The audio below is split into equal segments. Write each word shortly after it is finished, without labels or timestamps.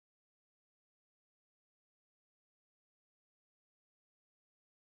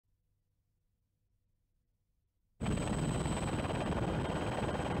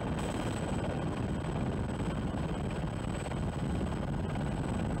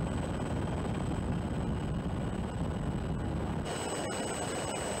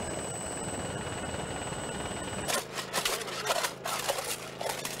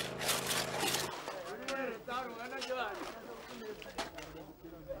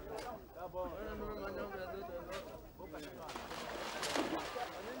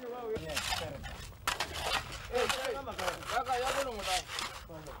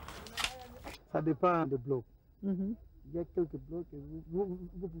Ça dépend des blocs. Il y a quelques blocs que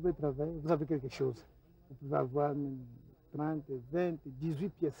vous pouvez travailler, vous avez quelque chose. Vous pouvez avoir 30, 20, 18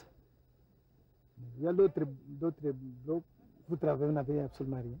 pièces. Il y a d'autres blocs, vous travaillez, vous n'avez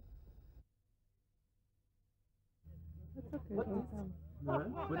absolument rien. That's okay. What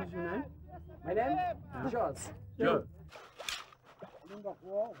is your name? My name? Jos. Joe.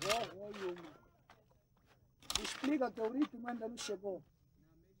 Explica teu ritmo, ainda não chegou.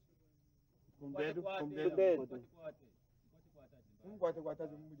 Com dedo. Vamos guardar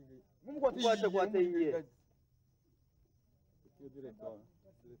de muito. Vamos guardar aí. Aqui o diretor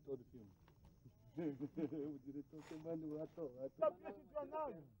do filme. O diretor que manda o ator.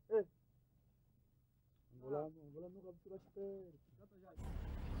 Angola não captura as pernas.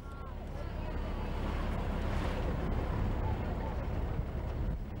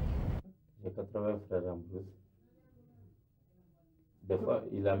 J'ai 80 frères en plus. Des fois,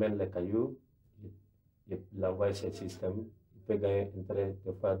 il amène les cailloux, il envoie chez le système, il peut gagner intérêt,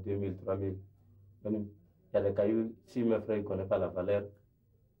 des fois 2000, 3000. Même, il y a des cailloux, si mes frères ne connaissent pas la valeur,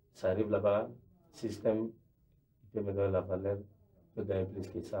 ça arrive là-bas, système, il peut me donner la valeur, il peut gagner plus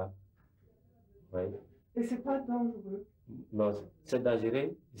que ça. Oui. Et c'est pas dangereux? Non, c'est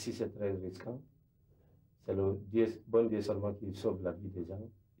dangereux, ici c'est très risquant. C'est le bon Dieu seulement qui sauve la vie des gens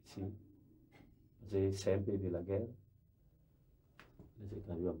ici. C'est un pays de la guerre. Laissez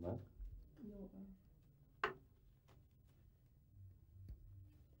quand même mal.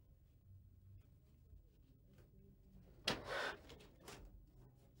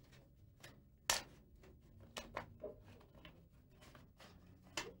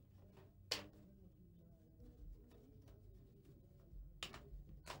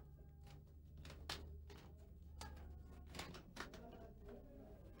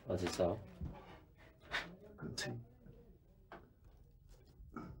 Ah, c'est ça.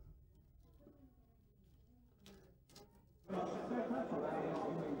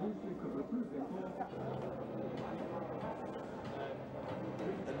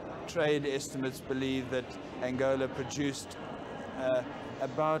 Trade estimates believe that Angola produced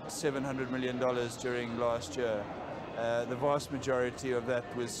about $700 million during last year. The vast majority of that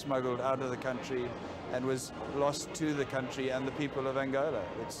was smuggled out of the country and was lost to the country and the people of Angola.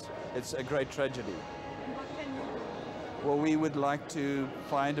 It's a great tragedy. Well, we would like to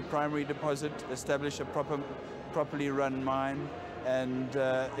find a primary deposit, establish a properly run mine, and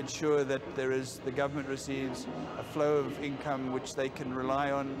ensure that the government receives a flow of income which they can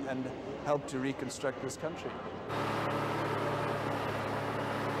rely on and help to reconstruct this country.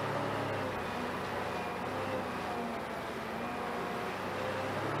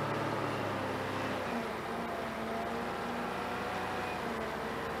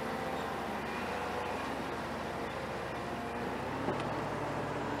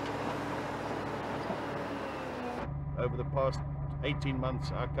 Over the past 18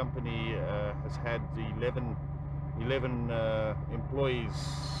 months, our company has had 11 employees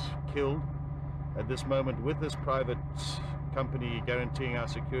killed. At this moment, with this private company guaranteeing our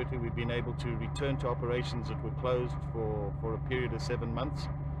security, we've been able to return to operations that were closed for a period of 7 months,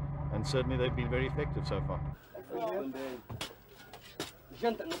 and certainly they've been very effective so far.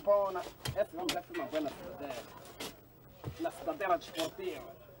 Gente nipona, essa vamos dar uma boa na cidadela desportiva.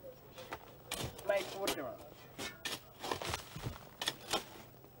 Play football.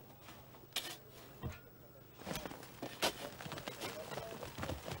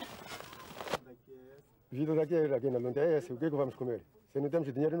 Vida daqui na Lunda é essa, o que é que vamos comer? Se não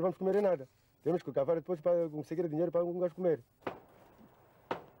temos dinheiro, não vamos comer nada. Temos que cavar depois para conseguir dinheiro para um gajo comer.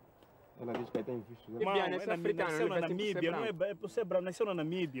 Ela diz que tem visto. Nasceu na Namíbia, não é por ser branco, nasceu na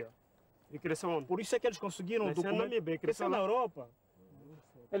Namíbia. E cresceu onde? Por isso é que eles conseguiram Nasceu na Namíbia, cresceu na Europa.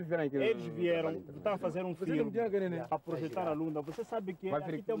 Eles vieram, estavam a fazer um filme para projetar a Lunda. Você sabe que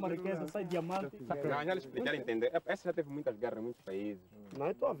aqui tem uma riqueza, sai diamante. Já lhe explicar, entender. Essa já teve muitas guerras em muitos países. Não,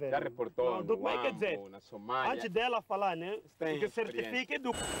 eu estou a ver. Já reportou no quer dizer, na Somália. antes dela falar, né? Tem que certifique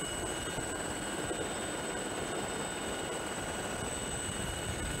do...